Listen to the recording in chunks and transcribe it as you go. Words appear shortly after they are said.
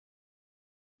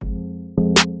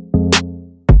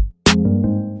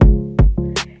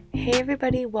Hey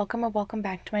everybody, welcome or welcome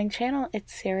back to my channel.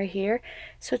 It's Sarah here.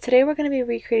 So today we're going to be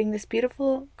recreating this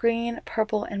beautiful green,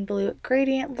 purple, and blue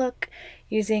gradient look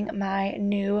using my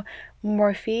new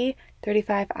Morphe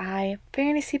 35i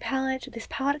Fantasy palette. This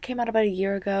palette came out about a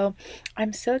year ago.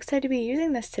 I'm so excited to be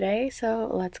using this today, so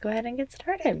let's go ahead and get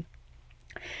started.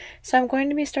 So I'm going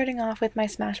to be starting off with my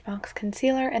Smashbox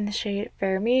concealer in the shade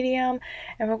Fair Medium,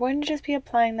 and we're going to just be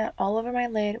applying that all over my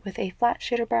lid with a flat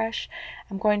shader brush.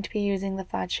 I'm going to be using the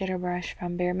flat shader brush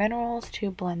from Bare Minerals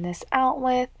to blend this out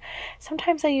with.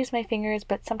 Sometimes I use my fingers,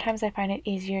 but sometimes I find it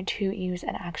easier to use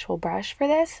an actual brush for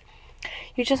this.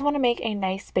 You just want to make a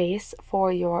nice base for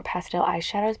your pastel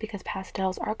eyeshadows because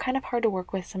pastels are kind of hard to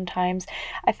work with sometimes.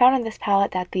 I found in this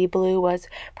palette that the blue was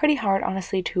pretty hard,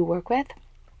 honestly, to work with.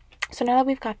 So now that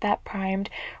we've got that primed,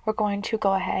 we're going to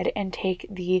go ahead and take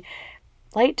the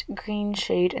light green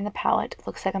shade in the palette. It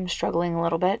looks like I'm struggling a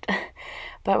little bit,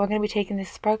 but we're going to be taking this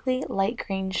sparkly light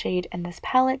green shade in this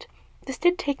palette. This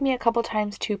did take me a couple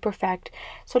times to perfect,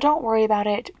 so don't worry about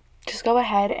it. Just go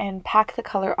ahead and pack the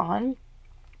color on.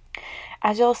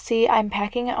 As you'll see, I'm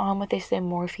packing it on with this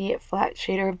Morphe flat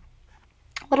shader,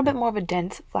 a little bit more of a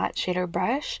dense flat shader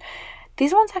brush.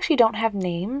 These ones actually don't have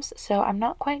names, so I'm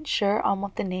not quite sure on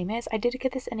what the name is. I did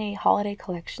get this in a holiday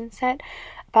collection set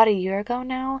about a year ago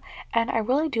now, and I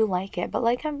really do like it. But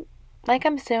like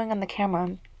I'm saying on the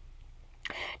camera,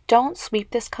 don't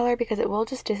sweep this color because it will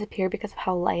just disappear because of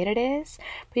how light it is.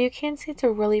 But you can see it's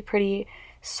a really pretty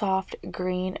soft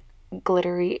green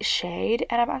glittery shade,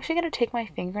 and I'm actually going to take my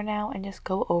finger now and just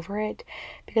go over it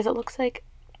because it looks like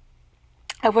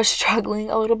I was struggling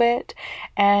a little bit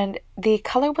and the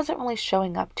color wasn't really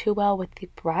showing up too well with the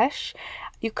brush.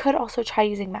 You could also try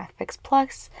using MAC Fix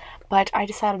Plus, but I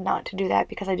decided not to do that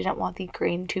because I didn't want the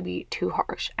green to be too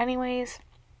harsh anyways.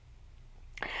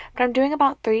 But I'm doing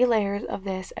about 3 layers of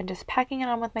this and just packing it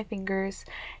on with my fingers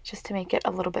just to make it a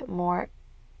little bit more,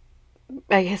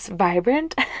 I guess,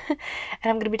 vibrant. And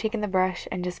I'm going to be taking the brush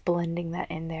and just blending that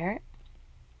in there.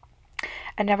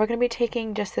 And now we're going to be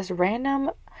taking just this random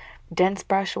dense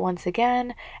brush once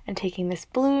again and taking this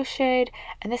blue shade,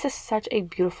 and this is such a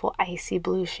beautiful icy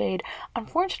blue shade.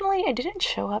 Unfortunately, it didn't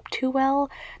show up too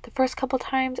well the first couple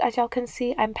times. As y'all can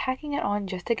see, I'm packing it on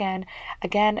just again,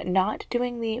 not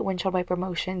doing the windshield wiper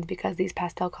motions because these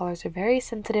pastel colors are very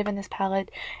sensitive in this palette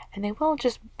and they will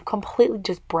just completely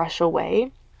just brush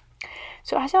away.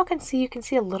 So as y'all can see, you can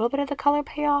see a little bit of the color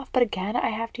payoff, but again, I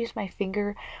have to use my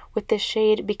finger with this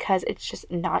shade because it's just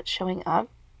not showing up.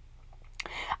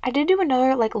 I did do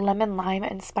another like lemon lime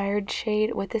inspired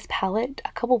shade with this palette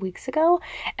a couple weeks ago,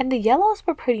 and the yellows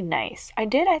were pretty nice. I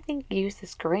think use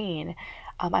this green.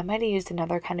 I might have used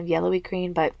another kind of yellowy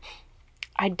green, but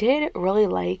I did really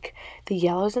like the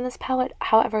yellows in this palette.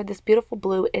 However, this beautiful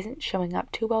blue isn't showing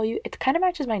up too well. It kind of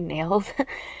matches my nails,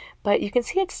 but you can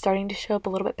see it's starting to show up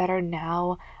a little bit better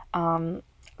now.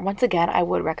 Once again, I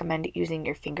would recommend using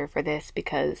your finger for this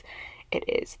because it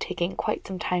is taking quite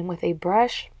some time with a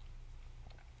brush.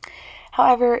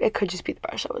 However, it could just be the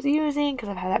brush I was using because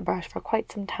I've had that brush for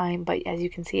quite some time, but as you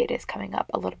can see, it is coming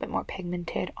up a little bit more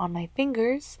pigmented on my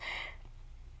fingers.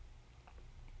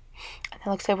 And it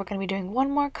looks like we're going to be doing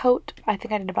one more coat. I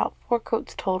think I did about 4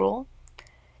 coats total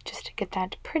just to get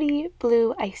that pretty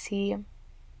blue icy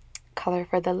color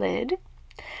for the lid.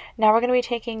 Now we're going to be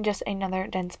taking just another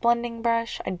dense blending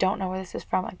brush. I don't know where this is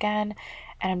from again,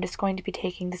 and I'm just going to be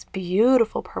taking this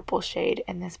beautiful purple shade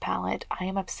in this palette. I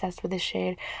am obsessed with this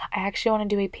shade. I actually want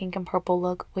to do a pink and purple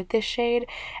look with this shade,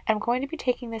 and I'm going to be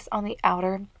taking this on the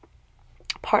outer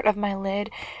part of my lid.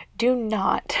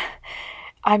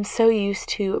 I'm so used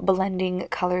to blending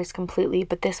colors completely,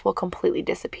 but this will completely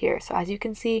disappear. So as you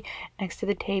can see next to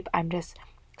the tape, I'm just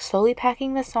slowly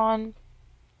packing this on.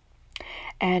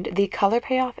 And the color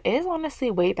payoff is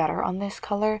honestly way better on this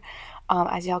color.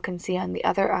 As y'all can see on the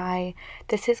other eye,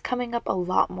 this is coming up a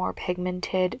lot more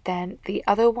pigmented than the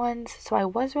other ones, so I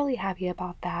was really happy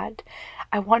about that.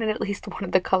 I wanted at least one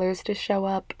of the colors to show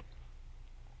up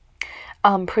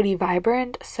pretty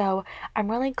vibrant, so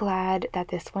I'm really glad that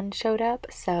this one showed up.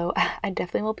 So I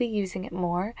definitely will be using it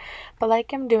more, but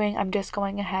like I'm doing, I'm just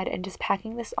going ahead and just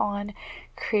packing this on,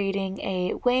 creating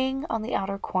a wing on the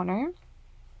outer corner.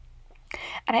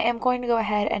 And I am going to go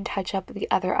ahead and touch up the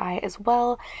other eye as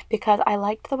well because I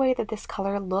liked the way that this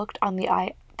color looked on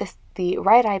the the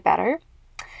right eye better.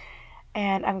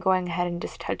 And I'm going ahead and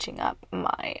just touching up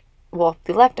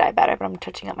the left eye better, but I'm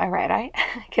touching up my right eye.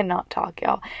 I cannot talk,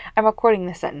 y'all. I'm recording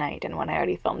this at night, and when I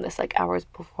already filmed this like hours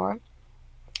before.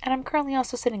 And I'm currently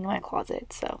also sitting in my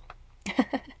closet, so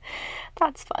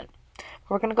that's fun.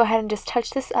 We're going to go ahead and just touch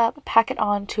this up, pack it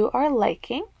on to our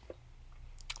liking.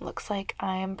 Looks like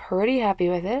I'm pretty happy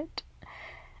with it.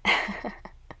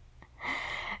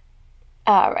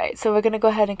 Alright, so we're going to go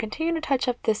ahead and continue to touch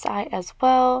up this eye as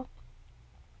well.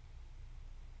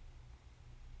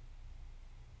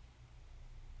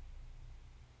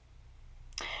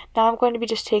 Now I'm going to be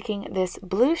just taking this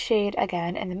blue shade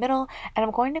again in the middle, and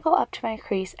I'm going to go up to my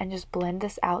crease and just blend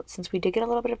this out since we did get a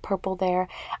little bit of purple there.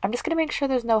 I'm just going to make sure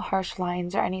there's no harsh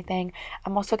lines or anything.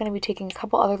 I'm also going to be taking a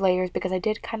couple other layers because I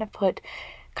did kind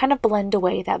of blend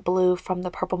away that blue from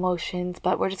the purple motions,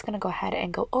 but we're just going to go ahead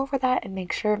and go over that and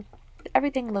make sure that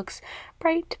everything looks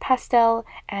bright, pastel,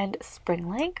 and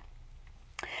spring-like.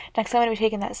 Next, I'm going to be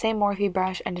taking that same Morphe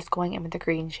brush and just going in with the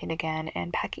green shade again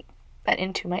and packing that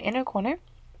into my inner corner,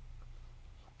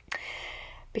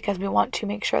 because we want to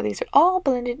make sure these are all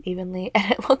blended evenly.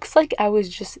 And it looks like I was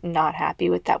just not happy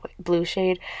with that blue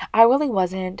shade. I really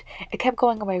wasn't. It kept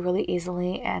going away really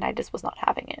easily and I just was not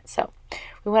having it. So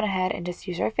we went ahead and just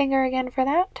used our finger again for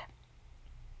that.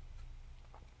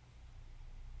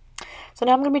 So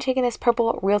now I'm going to be taking this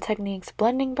purple Real Techniques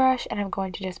blending brush and I'm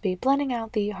going to just be blending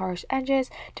out the harsh edges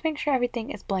to make sure everything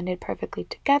is blended perfectly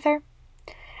together.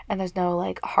 And there's no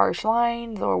like harsh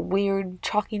lines or weird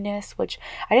chalkiness, which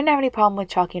I didn't have any problem with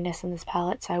chalkiness in this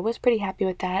palette, so I was pretty happy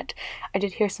with that. I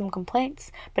did hear some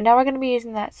complaints, but now we're going to be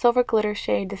using that silver glitter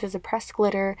shade. This is a pressed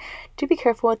glitter. Do be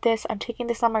careful with this. I'm taking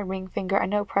this on my ring finger. I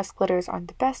know pressed glitters aren't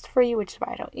the best for you, which is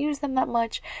why I don't use them that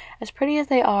much. As pretty as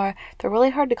they are, they're really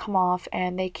hard to come off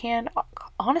and they can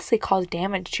honestly cause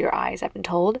damage to your eyes, I've been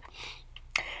told.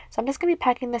 So I'm just going to be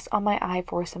packing this on my eye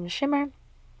for some shimmer.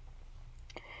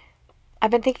 I've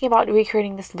been thinking about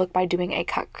recreating this look by doing a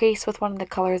cut crease with one of the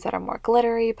colors that are more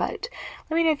glittery, but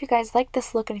let me know if you guys like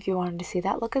this look and if you wanted to see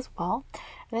that look as well.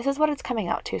 And this is what it's coming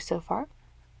out to so far.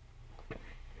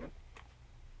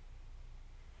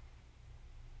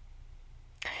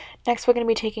 Next, we're going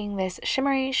to be taking this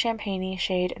shimmery champagne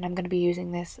shade, and I'm going to be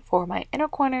using this for my inner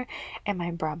corner and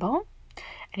my brow bone.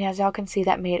 And as y'all can see,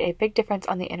 that made a big difference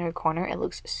on the inner corner. It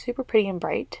looks super pretty and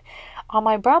bright. On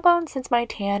my brow bone, since my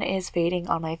tan is fading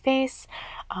on my face,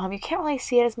 you can't really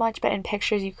see it as much, but in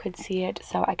pictures you could see it.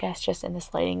 So I guess just in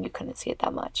this lighting you couldn't see it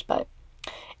that much, but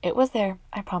it was there,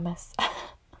 I promise.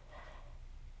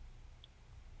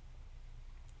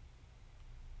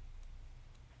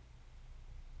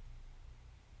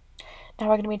 Now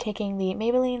we're going to be taking the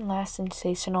Maybelline Lash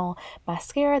Sensational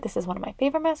Mascara. This is one of my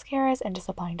favorite mascaras, and just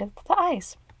applying it to the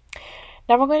eyes.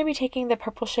 Now we're going to be taking the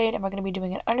purple shade and we're going to be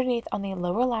doing it underneath on the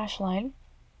lower lash line.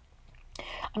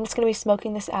 I'm just going to be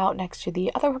smoking this out next to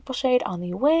the other purple shade on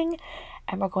the wing,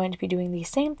 and we're going to be doing the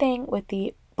same thing with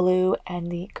the blue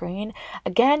and the green.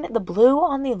 Again, the blue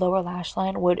on the lower lash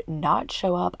line would not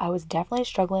show up. I was definitely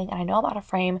struggling, and I know I'm out of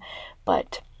frame,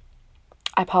 but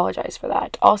I apologize for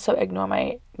that. Also, ignore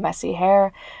my messy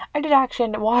hair. I did actually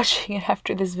end up washing it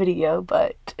after this video,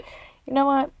 but you know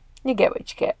what? You get what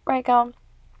you get, right, Gum?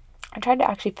 I tried to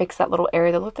actually fix that little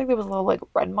area that looked like there was a little like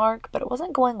red mark, but it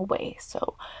wasn't going away,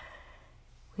 so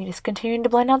we just continued to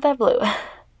blend out that blue.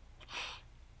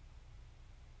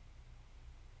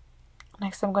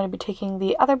 Next, I'm going to be taking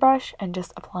the other brush and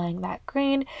just applying that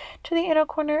green to the inner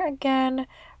corner again,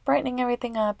 brightening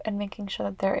everything up and making sure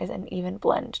that there is an even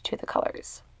blend to the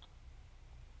colors.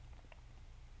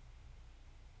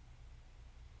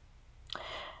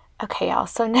 Okay, y'all,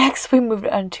 so next we moved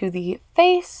on to the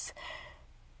face.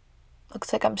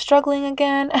 Looks like I'm struggling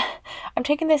again. I'm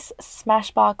taking this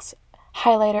Smashbox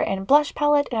highlighter and blush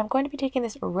palette, and I'm going to be taking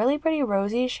this really pretty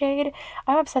rosy shade.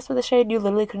 I'm obsessed with the shade. You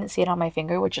literally couldn't see it on my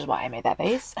finger, which is why I made that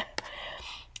face.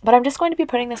 But I'm just going to be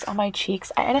putting this on my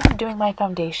cheeks. I ended up doing my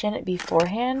foundation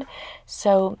beforehand,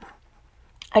 so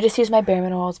I just used my Bare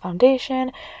Minerals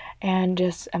foundation, and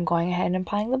I'm going ahead and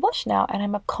applying the blush now, and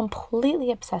I'm completely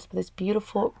obsessed with this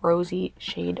beautiful rosy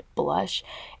shade blush.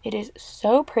 It is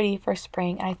so pretty for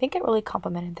spring, and I think it really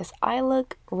complemented this eye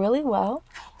look really well.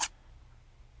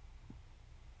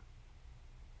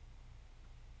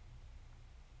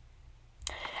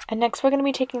 And next we're going to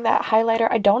be taking that highlighter.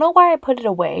 I don't know why I put it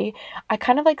away. I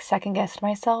kind of like second guessed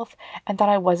myself and thought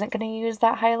I wasn't going to use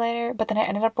that highlighter, but then I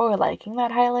ended up really liking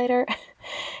that highlighter.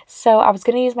 So I was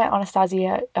going to use my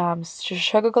Anastasia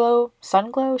Sugar Glow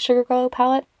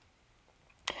palette,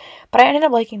 but I ended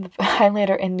up liking the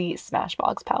highlighter in the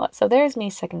Smashbox palette. So there's me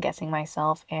second guessing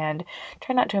myself and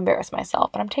trying not to embarrass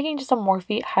myself. But I'm taking just a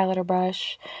Morphe highlighter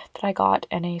brush that I got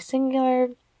in a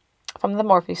singular from the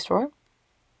Morphe store.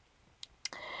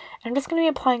 I'm just going to be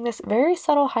applying this very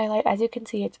subtle highlight. As you can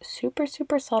see, it's super,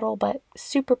 super subtle, but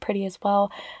super pretty as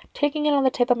well. Taking it on the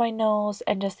tip of my nose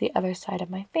and just the other side of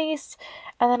my face.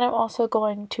 And then I'm also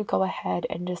going to go ahead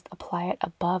and just apply it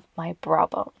above my brow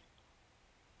bone.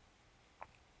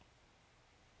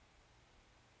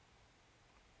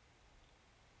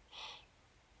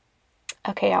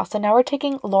 Okay, also now we're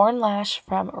taking Lauren Lash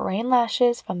from Rain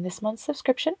Lashes from this month's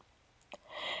subscription.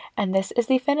 And this is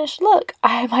the finished look.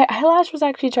 My eyelash was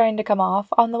actually trying to come off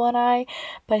on the one eye,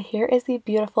 but here is the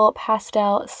beautiful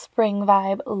pastel spring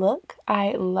vibe look.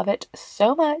 I love it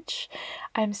so much.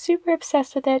 I'm super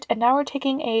obsessed with it. And now we're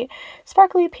taking a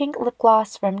sparkly pink lip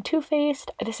gloss from Too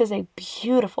Faced. This is a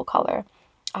beautiful color.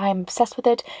 I'm obsessed with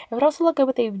it. It would also look good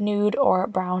with a nude or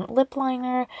brown lip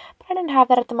liner, but I didn't have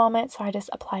that at the moment, so I just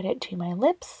applied it to my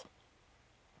lips.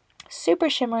 Super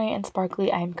shimmery and sparkly.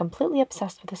 I am completely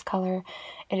obsessed with this color.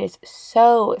 It is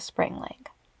so spring-like.